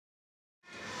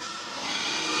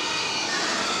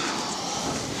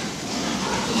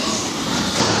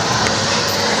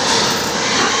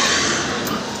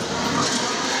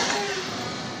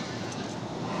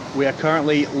We are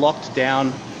currently locked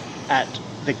down at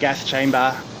the gas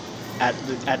chamber at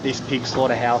this pig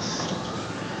slaughterhouse.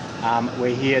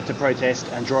 We're here to protest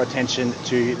and draw attention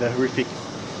to the horrific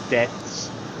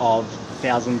deaths of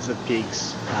thousands of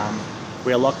pigs.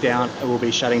 We are locked down and we'll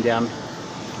be shutting down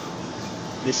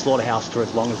this slaughterhouse for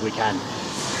as long as we can.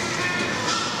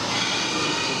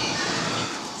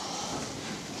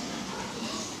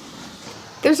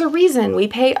 There's a reason we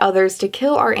pay others to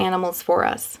kill our animals for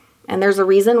us, and there's a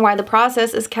reason why the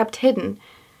process is kept hidden.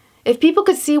 If people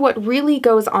could see what really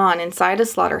goes on inside a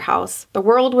slaughterhouse, the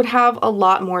world would have a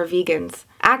lot more vegans.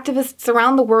 Activists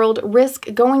around the world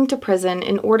risk going to prison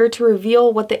in order to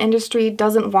reveal what the industry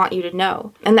doesn't want you to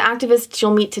know. And the activists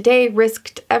you'll meet today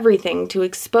risked everything to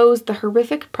expose the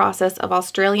horrific process of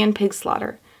Australian pig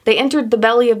slaughter. They entered the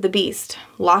belly of the beast,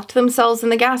 locked themselves in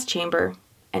the gas chamber,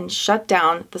 and shut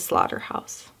down the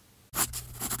slaughterhouse.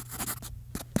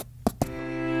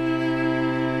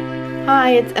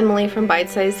 Hi, it's Emily from Bite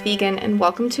Size Vegan, and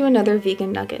welcome to another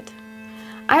Vegan Nugget.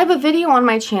 I have a video on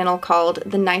my channel called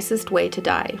The Nicest Way to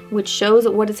Die, which shows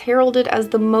what is heralded as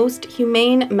the most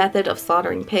humane method of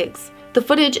slaughtering pigs. The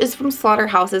footage is from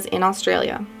slaughterhouses in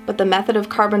Australia, but the method of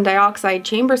carbon dioxide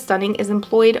chamber stunning is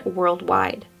employed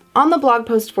worldwide. On the blog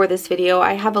post for this video,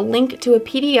 I have a link to a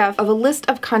PDF of a list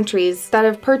of countries that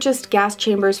have purchased gas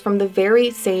chambers from the very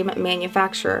same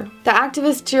manufacturer. The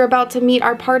activists you're about to meet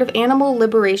are part of Animal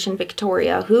Liberation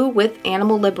Victoria, who, with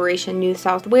Animal Liberation New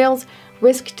South Wales,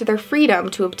 risked their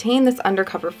freedom to obtain this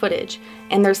undercover footage,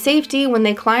 and their safety when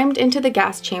they climbed into the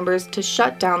gas chambers to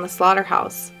shut down the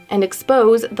slaughterhouse and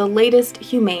expose the latest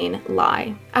humane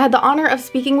lie. I had the honor of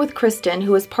speaking with Kristen,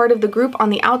 who was part of the group on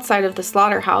the outside of the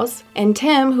slaughterhouse, and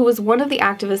Tim, who was one of the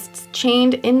activists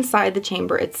chained inside the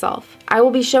chamber itself. I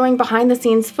will be showing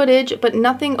behind-the-scenes footage, but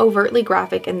nothing overtly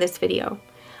graphic in this video.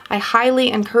 I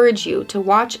highly encourage you to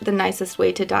watch The Nicest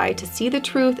Way to Die to see the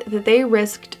truth that they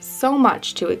risked so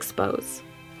much to expose.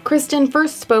 Kristen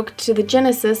first spoke to the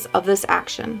genesis of this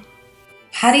action.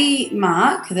 Patty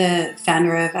Mark, the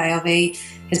founder of ALV,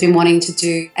 has been wanting to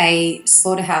do a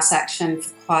slaughterhouse action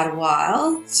for quite a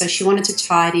while. So she wanted to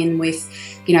tie it in with,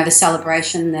 the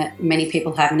celebration that many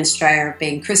people have in Australia of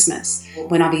being Christmas.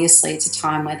 When obviously it's a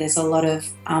time where there's a lot of,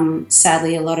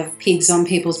 sadly, a lot of pigs on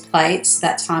people's plates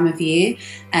that time of year,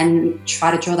 and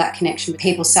try to draw that connection.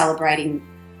 People celebrating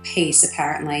peace,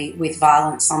 apparently, with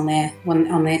violence on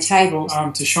their tables.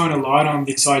 To shine a light on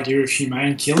this idea of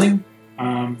humane killing.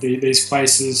 These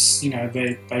places,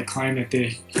 they claim that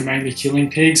they're humanely killing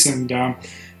pigs, and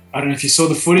I don't know if you saw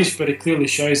the footage, but it clearly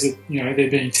shows that, they're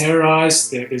being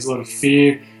terrorised, there's a lot of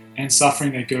fear and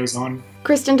suffering that goes on.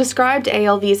 Kristen described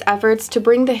ALV's efforts to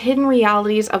bring the hidden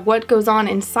realities of what goes on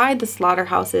inside the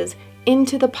slaughterhouses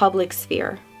into the public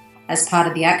sphere. As part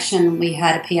of the action, we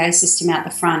had a PA system out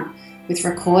the front with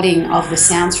recording of the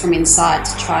sounds from inside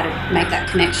to try to make that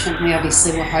connection. We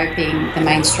obviously were hoping the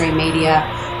mainstream media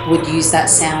would use that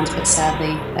sound, but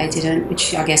sadly they didn't,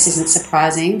 which I guess isn't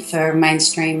surprising for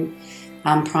mainstream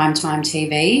primetime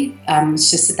TV. It's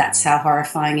just that that's how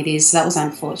horrifying it is. So that was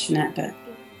unfortunate, but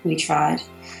we tried.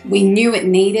 We knew it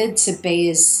needed to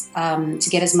be to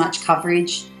get as much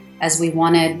coverage as we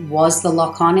wanted was the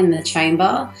lock-on in the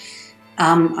chamber.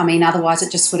 Otherwise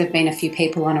it just would have been a few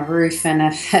people on a roof and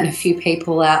a few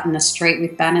people out in the street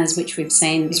with banners, which we've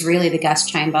seen is really the gas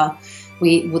chamber.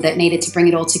 That needed to bring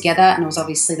it all together, and it was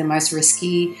obviously the most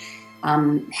risky.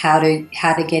 How to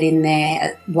get in there,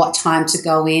 at what time to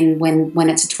go in when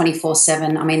it's a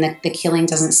 24/7. The killing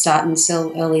doesn't start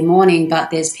until early morning, but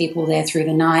there's people there through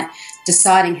the night.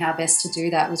 Deciding how best to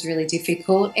do that was really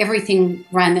difficult. Everything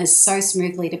ran as so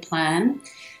smoothly to plan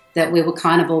that we were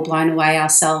kind of all blown away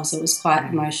ourselves. It was quite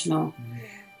emotional.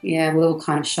 Yeah, we were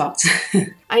kind of shocked.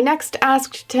 I next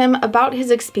asked Tim about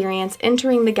his experience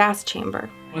entering the gas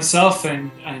chamber. Myself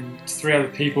and three other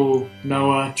people,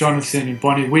 Noah, Jonathan and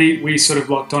Bonnie, we sort of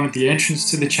locked on at the entrance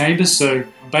to the chamber. So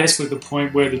basically the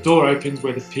point where the door opens,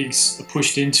 where the pigs are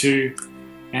pushed into,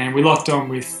 and we locked on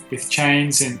with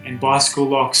chains and bicycle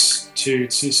locks to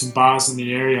some bars in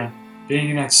the area. Being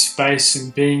in that space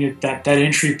and being at that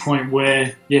entry point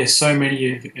where, so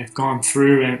many have gone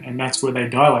through and that's where they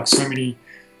die,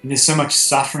 and there's so much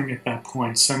suffering at that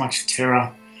point, so much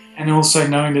terror. And also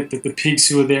knowing that the pigs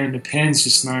who were there in the pens,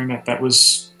 just knowing that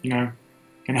was, going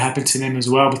to happen to them as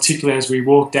well, particularly as we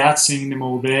walked out, seeing them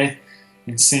all there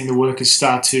and seeing the workers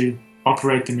start to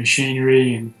operate the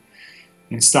machinery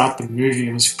and start them moving.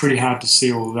 It was pretty hard to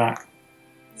see all of that.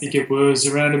 I think it was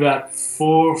around about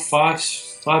 4 or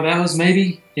 5 hours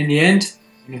maybe in the end.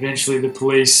 And eventually the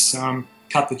police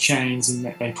cut the chains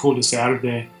and they pulled us out of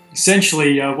there.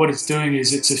 essentially what it's doing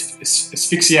is it's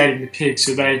asphyxiating the pigs,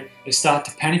 so they start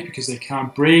to panic because they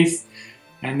can't breathe.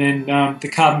 And then the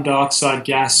carbon dioxide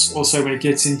gas, also when it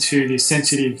gets into the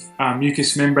sensitive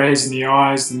mucous membranes in the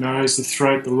eyes, the nose, the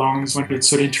throat, the lungs, when it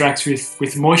sort of interacts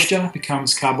with moisture, it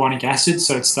becomes carbonic acid,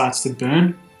 so it starts to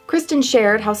burn. Kristen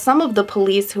shared how some of the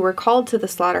police who were called to the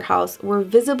slaughterhouse were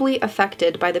visibly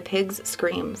affected by the pigs'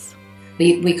 screams.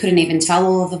 We couldn't even tell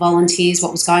all of the volunteers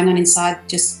what was going on inside,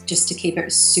 just to keep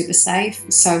it super safe.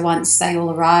 So once they all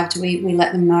arrived, we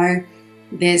let them know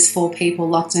there's 4 people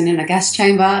locked in a gas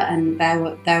chamber, and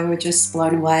they were just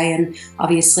blown away, and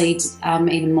obviously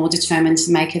even more determined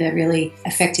to make it a really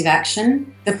effective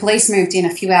action. The police moved in a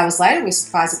few hours later. We were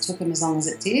surprised it took them as long as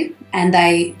it did, and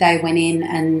they went in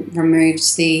and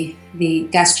removed the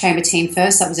gas chamber team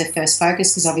first. That was their first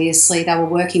focus, because obviously they were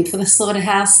working for the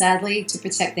slaughterhouse, sadly, to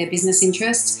protect their business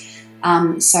interests.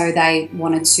 So they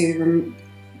wanted to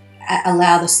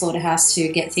allow the slaughterhouse to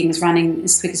get things running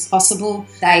as quick as possible.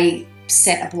 They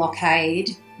set a blockade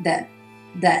that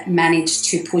managed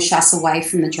to push us away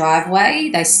from the driveway.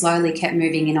 They slowly kept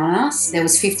moving in on us. There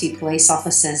was 50 police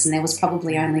officers and there was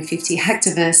probably only 50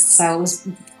 activists, so it was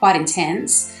quite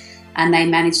intense, and they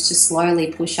managed to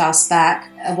slowly push us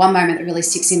back. One moment that really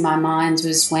sticks in my mind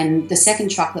was when the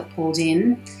second truck that pulled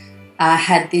in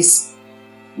had this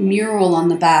mural on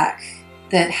the back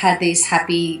that had these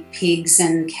happy pigs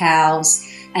and cows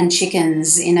and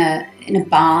chickens in a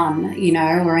barn, you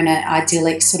know, or in an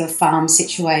idyllic sort of farm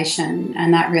situation,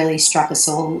 and that really struck us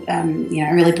all. You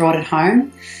know, really brought it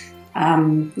home.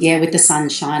 With the sun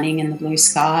shining and the blue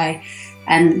sky,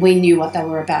 and we knew what they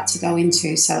were about to go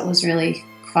into, so it was really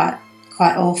quite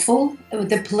awful.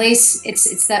 The police,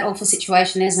 it's that awful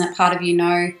situation, isn't it? Part of you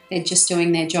know they're just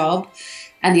doing their job,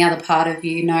 and the other part of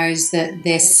you knows that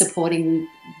they're supporting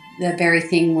the very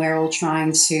thing we're all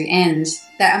trying to end.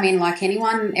 Like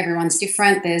anyone, everyone's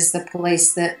different. There's the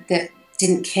police that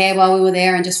didn't care while we were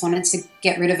there and just wanted to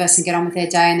get rid of us and get on with their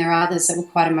day, and there are others that were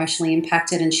quite emotionally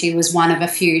impacted, and she was one of a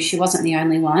few. She wasn't the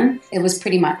only one. It was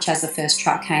pretty much as the first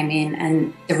truck came in,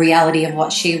 and the reality of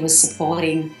what she was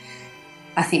supporting,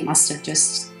 I think, must have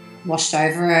just washed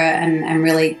over her and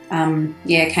really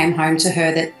came home to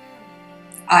her, that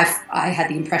I had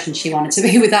the impression she wanted to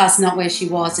be with us, not where she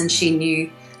was, and she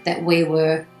knew that we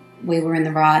were in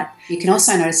the right. You can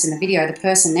also notice in the video the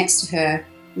person next to her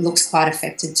looks quite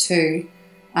affected too.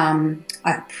 I'm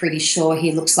pretty sure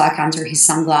he looks like under his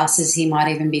sunglasses he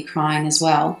might even be crying as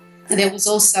well. There was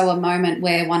also a moment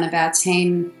where one of our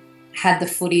team had the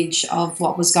footage of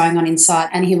what was going on inside,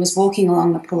 and he was walking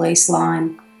along the police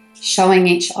line showing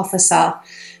each officer.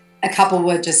 A couple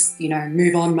were just,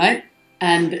 move on, mate,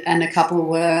 and a couple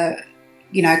were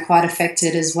quite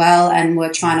affected as well, and were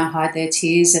trying to hide their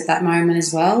tears at that moment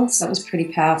as well. So it was pretty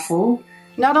powerful.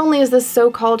 Not only is this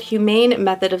so-called humane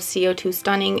method of CO2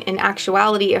 stunning in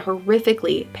actuality a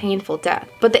horrifically painful death,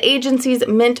 but the agencies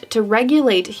meant to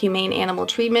regulate humane animal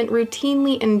treatment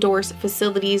routinely endorse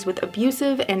facilities with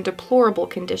abusive and deplorable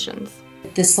conditions.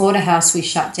 The slaughterhouse we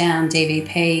shut down,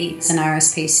 DVP, is an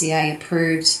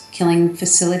RSPCA-approved killing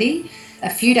facility. A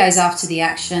few days after the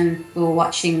action,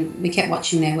 we kept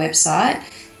watching their website,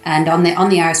 and on the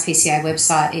RSPCA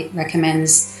website it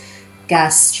recommends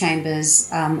gas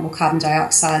chambers or carbon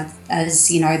dioxide as,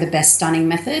 the best stunning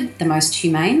method, the most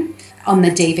humane. On the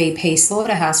DVP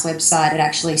Slaughterhouse website, it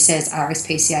actually says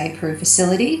RSPCA approved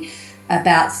facility.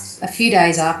 About a few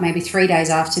days after, maybe 3 days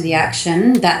after the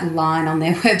action, that line on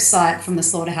their website from the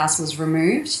slaughterhouse was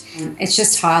removed. It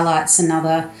just highlights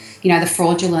another, the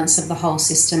fraudulence of the whole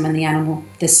system and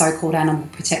the so-called animal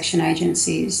protection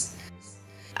agencies.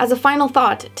 As a final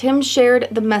thought, Tim shared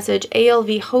the message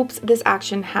ALV hopes this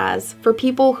action has for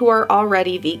people who are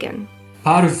already vegan.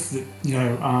 Part of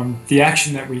the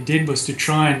action that we did was to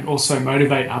try and also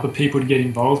motivate other people to get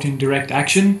involved in direct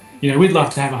action. We'd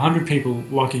love to have 100 people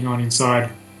locking on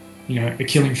inside, a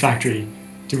killing factory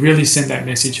to really send that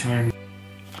message home.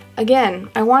 Again,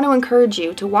 I want to encourage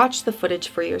you to watch the footage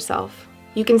for yourself.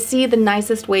 You can see The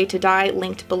Nicest Way to Die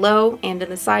linked below and in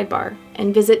the sidebar,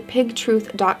 and visit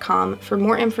pigtruth.com for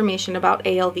more information about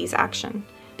ALV's action.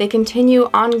 They continue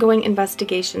ongoing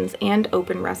investigations and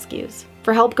open rescues.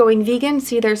 For help going vegan,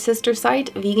 see their sister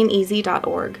site,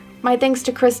 veganeasy.org. My thanks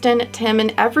to Kristen, Tim,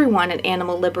 and everyone at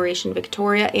Animal Liberation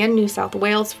Victoria and New South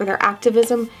Wales for their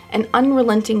activism and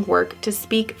unrelenting work to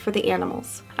speak for the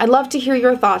animals. I'd love to hear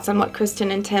your thoughts on what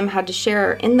Kristen and Tim had to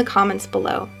share in the comments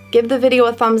below. Give the video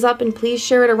a thumbs up and please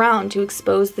share it around to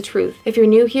expose the truth. If you're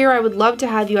new here, I would love to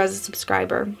have you as a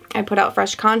subscriber. I put out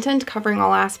fresh content covering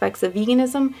all aspects of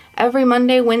veganism every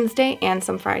Monday, Wednesday, and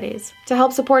some Fridays. To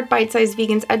help support Bite Size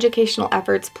Vegan's educational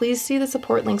efforts, please see the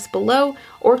support links below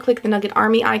or click the Nugget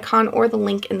Army icon or the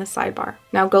link in the sidebar.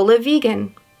 Now go live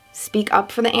vegan, speak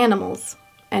up for the animals,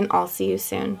 and I'll see you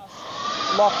soon.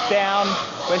 Locked down.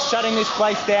 We're shutting this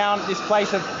place down, this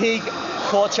place of pig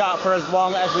torture, for as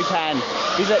long as we can.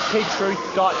 Visit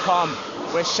pigtruth.com.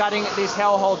 We're shutting this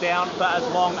hellhole down for as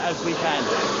long as we can.